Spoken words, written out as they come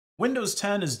Windows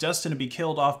 10 is destined to be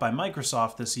killed off by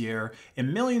Microsoft this year,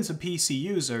 and millions of PC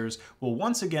users will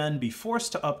once again be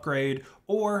forced to upgrade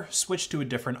or switch to a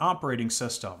different operating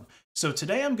system. So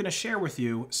today I'm going to share with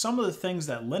you some of the things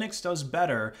that Linux does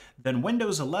better than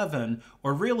Windows 11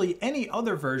 or really any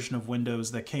other version of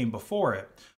Windows that came before it.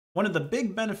 One of the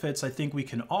big benefits I think we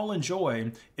can all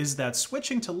enjoy is that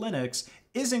switching to Linux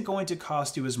isn't going to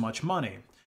cost you as much money.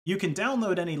 You can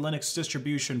download any Linux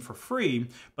distribution for free,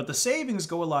 but the savings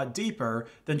go a lot deeper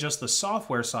than just the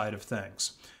software side of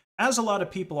things. As a lot of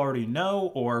people already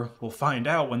know, or will find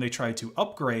out when they try to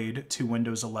upgrade to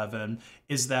Windows 11,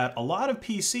 is that a lot of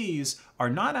PCs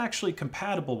are not actually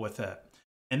compatible with it.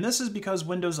 And this is because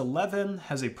Windows 11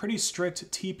 has a pretty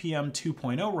strict TPM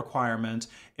 2.0 requirement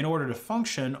in order to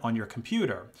function on your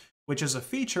computer, which is a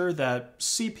feature that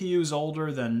CPUs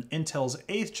older than Intel's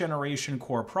 8th generation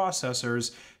core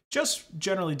processors just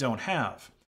generally don't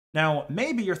have. Now,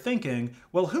 maybe you're thinking,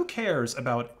 well, who cares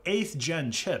about 8th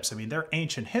gen chips? I mean, they're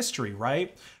ancient history,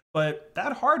 right? But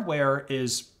that hardware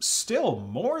is still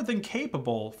more than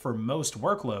capable for most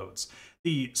workloads.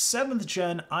 The 7th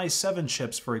gen i7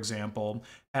 chips, for example,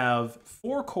 have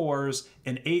 4 cores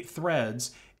and 8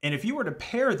 threads, and if you were to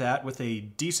pair that with a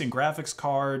decent graphics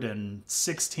card and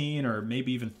 16 or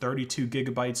maybe even 32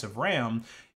 gigabytes of RAM,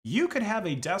 you could have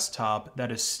a desktop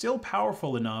that is still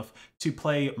powerful enough to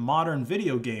play modern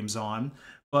video games on,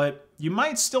 but you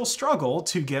might still struggle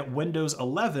to get Windows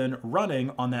 11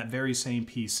 running on that very same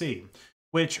PC.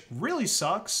 Which really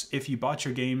sucks if you bought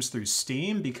your games through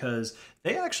Steam, because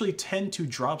they actually tend to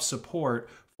drop support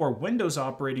for Windows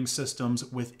operating systems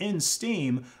within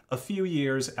Steam a few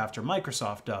years after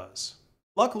Microsoft does.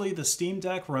 Luckily, the Steam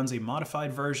Deck runs a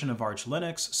modified version of Arch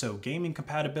Linux, so gaming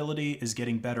compatibility is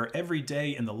getting better every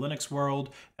day in the Linux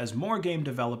world as more game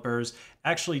developers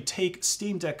actually take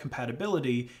Steam Deck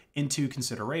compatibility into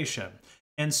consideration.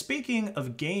 And speaking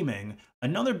of gaming,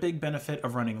 another big benefit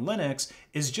of running Linux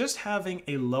is just having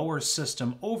a lower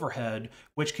system overhead,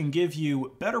 which can give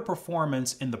you better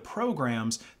performance in the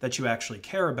programs that you actually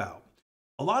care about.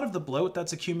 A lot of the bloat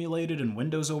that's accumulated in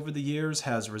Windows over the years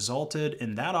has resulted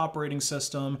in that operating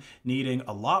system needing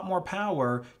a lot more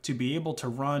power to be able to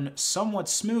run somewhat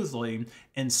smoothly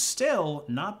and still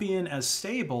not being as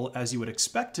stable as you would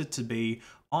expect it to be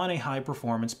on a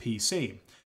high-performance PC.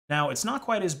 Now, it's not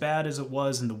quite as bad as it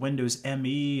was in the Windows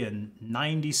ME and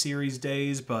 90 series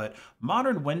days, but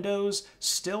modern Windows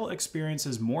still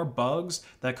experiences more bugs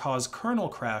that cause kernel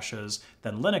crashes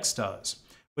than Linux does,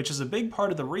 which is a big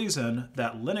part of the reason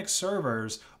that Linux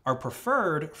servers are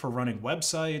preferred for running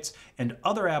websites and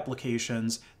other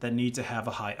applications that need to have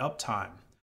a high uptime.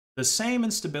 The same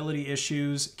instability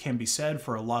issues can be said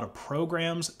for a lot of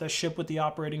programs that ship with the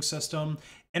operating system.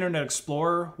 Internet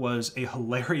Explorer was a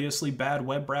hilariously bad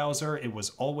web browser. It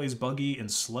was always buggy and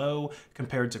slow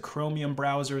compared to Chromium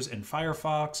browsers and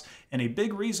Firefox, and a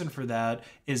big reason for that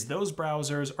is those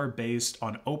browsers are based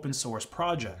on open source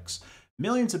projects.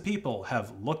 Millions of people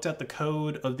have looked at the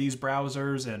code of these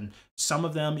browsers, and some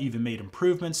of them even made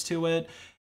improvements to it.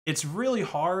 It's really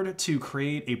hard to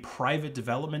create a private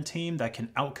development team that can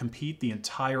outcompete the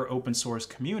entire open source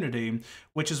community,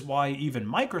 which is why even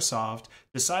Microsoft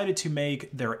decided to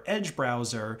make their Edge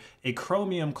browser a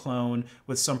Chromium clone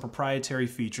with some proprietary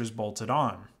features bolted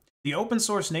on. The open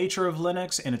source nature of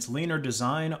Linux and its leaner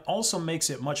design also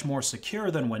makes it much more secure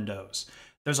than Windows.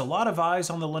 There's a lot of eyes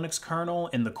on the Linux kernel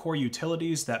and the core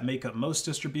utilities that make up most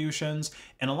distributions,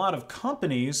 and a lot of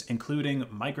companies, including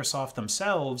Microsoft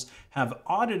themselves, have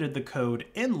audited the code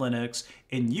in Linux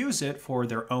and use it for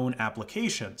their own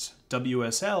applications,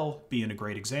 WSL being a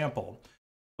great example.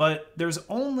 But there's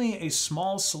only a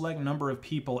small select number of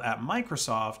people at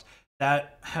Microsoft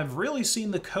that have really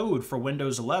seen the code for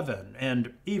Windows 11,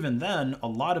 and even then, a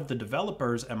lot of the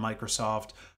developers at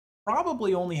Microsoft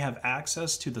probably only have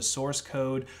access to the source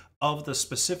code of the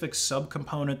specific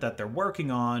subcomponent that they're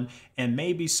working on, and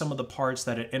maybe some of the parts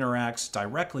that it interacts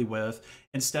directly with,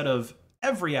 instead of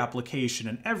every application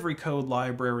and every code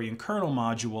library and kernel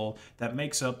module that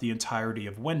makes up the entirety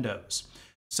of Windows.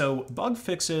 So bug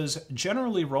fixes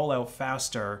generally roll out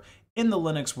faster in the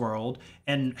Linux world,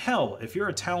 and hell, if you're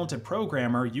a talented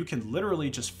programmer, you can literally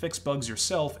just fix bugs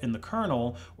yourself in the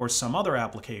kernel or some other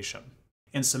application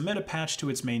and submit a patch to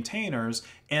its maintainers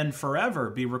and forever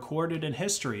be recorded in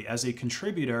history as a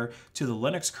contributor to the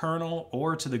Linux kernel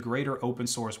or to the greater open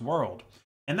source world.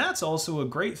 And that's also a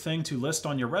great thing to list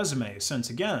on your resume, since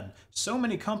again, so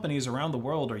many companies around the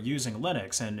world are using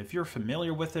Linux, and if you're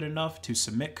familiar with it enough to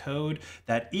submit code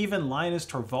that even Linus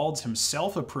Torvalds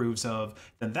himself approves of,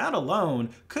 then that alone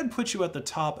could put you at the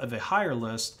top of a hire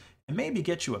list and maybe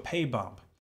get you a pay bump.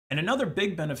 And another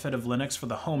big benefit of Linux for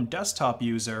the home desktop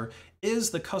user is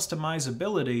the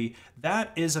customizability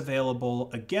that is available,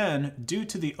 again, due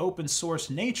to the open source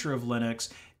nature of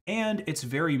Linux and its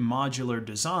very modular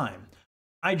design.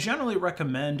 I generally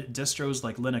recommend distros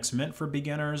like Linux Mint for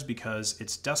beginners because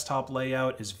its desktop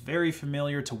layout is very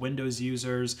familiar to Windows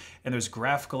users, and there's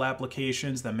graphical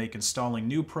applications that make installing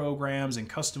new programs and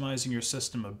customizing your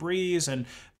system a breeze, and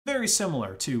very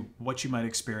similar to what you might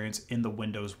experience in the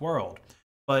Windows world.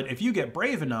 But if you get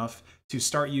brave enough to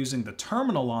start using the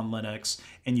terminal on Linux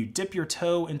and you dip your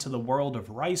toe into the world of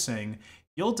ricing,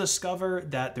 you'll discover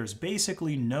that there's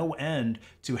basically no end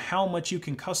to how much you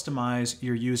can customize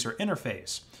your user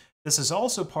interface. This is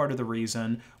also part of the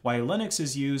reason why Linux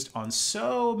is used on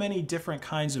so many different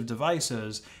kinds of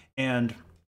devices, and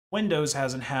Windows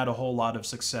hasn't had a whole lot of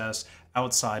success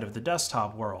outside of the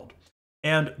desktop world.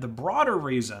 And the broader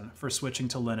reason for switching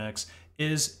to Linux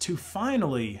is to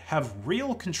finally have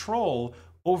real control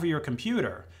over your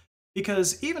computer.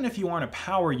 Because even if you aren't a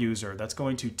power user that's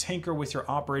going to tinker with your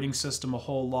operating system a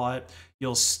whole lot,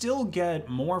 you'll still get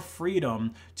more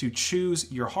freedom to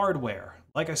choose your hardware.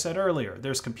 Like I said earlier,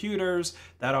 there's computers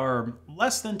that are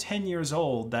less than 10 years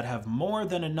old that have more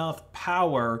than enough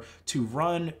power to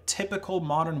run typical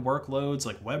modern workloads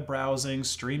like web browsing,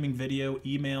 streaming video,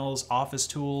 emails, office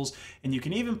tools, and you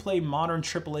can even play modern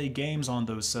AAA games on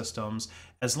those systems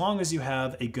as long as you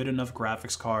have a good enough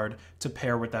graphics card to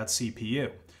pair with that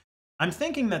CPU. I'm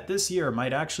thinking that this year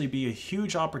might actually be a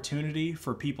huge opportunity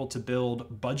for people to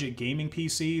build budget gaming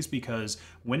PCs because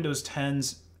Windows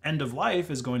 10's end of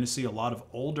life is going to see a lot of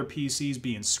older PCs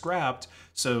being scrapped,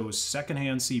 so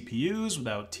secondhand CPUs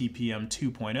without TPM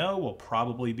 2.0 will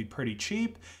probably be pretty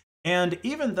cheap. And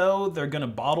even though they're going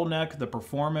to bottleneck the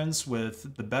performance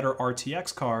with the better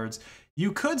RTX cards,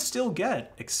 you could still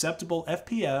get acceptable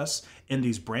FPS in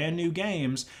these brand new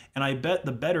games, and I bet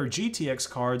the better GTX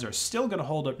cards are still going to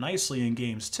hold up nicely in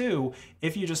games too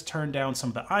if you just turn down some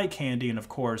of the eye candy and, of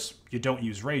course, you don't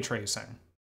use ray tracing.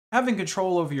 Having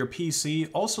control over your PC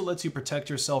also lets you protect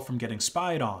yourself from getting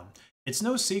spied on. It's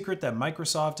no secret that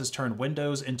Microsoft has turned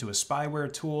Windows into a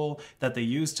spyware tool that they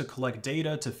use to collect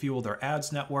data to fuel their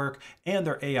ads network and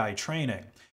their AI training.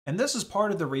 And this is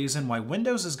part of the reason why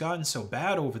Windows has gotten so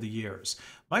bad over the years.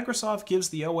 Microsoft gives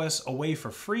the OS away for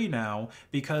free now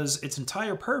because its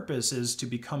entire purpose is to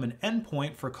become an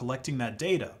endpoint for collecting that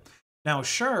data. Now,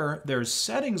 sure, there's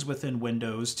settings within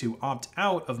Windows to opt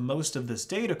out of most of this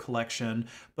data collection,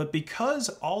 but because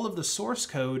all of the source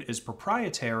code is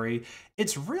proprietary,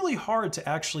 it's really hard to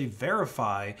actually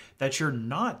verify that you're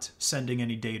not sending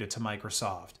any data to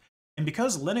Microsoft. And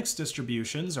because Linux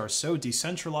distributions are so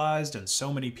decentralized and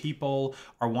so many people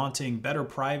are wanting better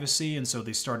privacy and so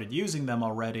they started using them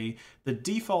already, the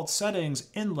default settings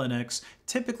in Linux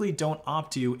typically don't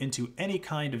opt you into any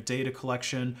kind of data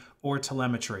collection or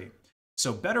telemetry.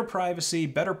 So better privacy,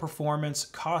 better performance,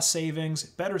 cost savings,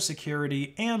 better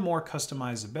security, and more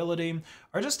customizability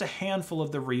are just a handful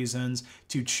of the reasons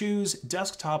to choose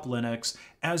desktop Linux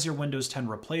as your Windows 10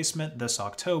 replacement this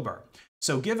October.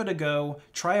 So give it a go,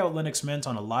 try out Linux Mint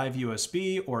on a live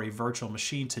USB or a virtual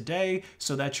machine today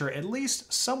so that you're at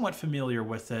least somewhat familiar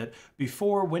with it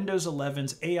before Windows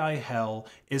 11's AI hell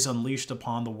is unleashed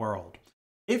upon the world.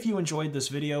 If you enjoyed this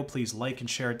video, please like and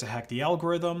share it to hack the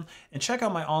algorithm, and check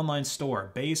out my online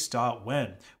store,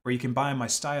 based.win, where you can buy my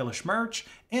stylish merch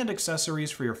and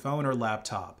accessories for your phone or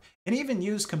laptop, and even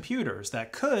used computers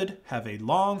that could have a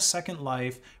long second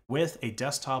life with a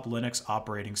desktop Linux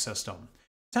operating system.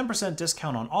 10%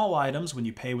 discount on all items when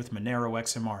you pay with Monero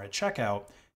XMR at checkout.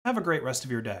 Have a great rest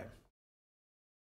of your day.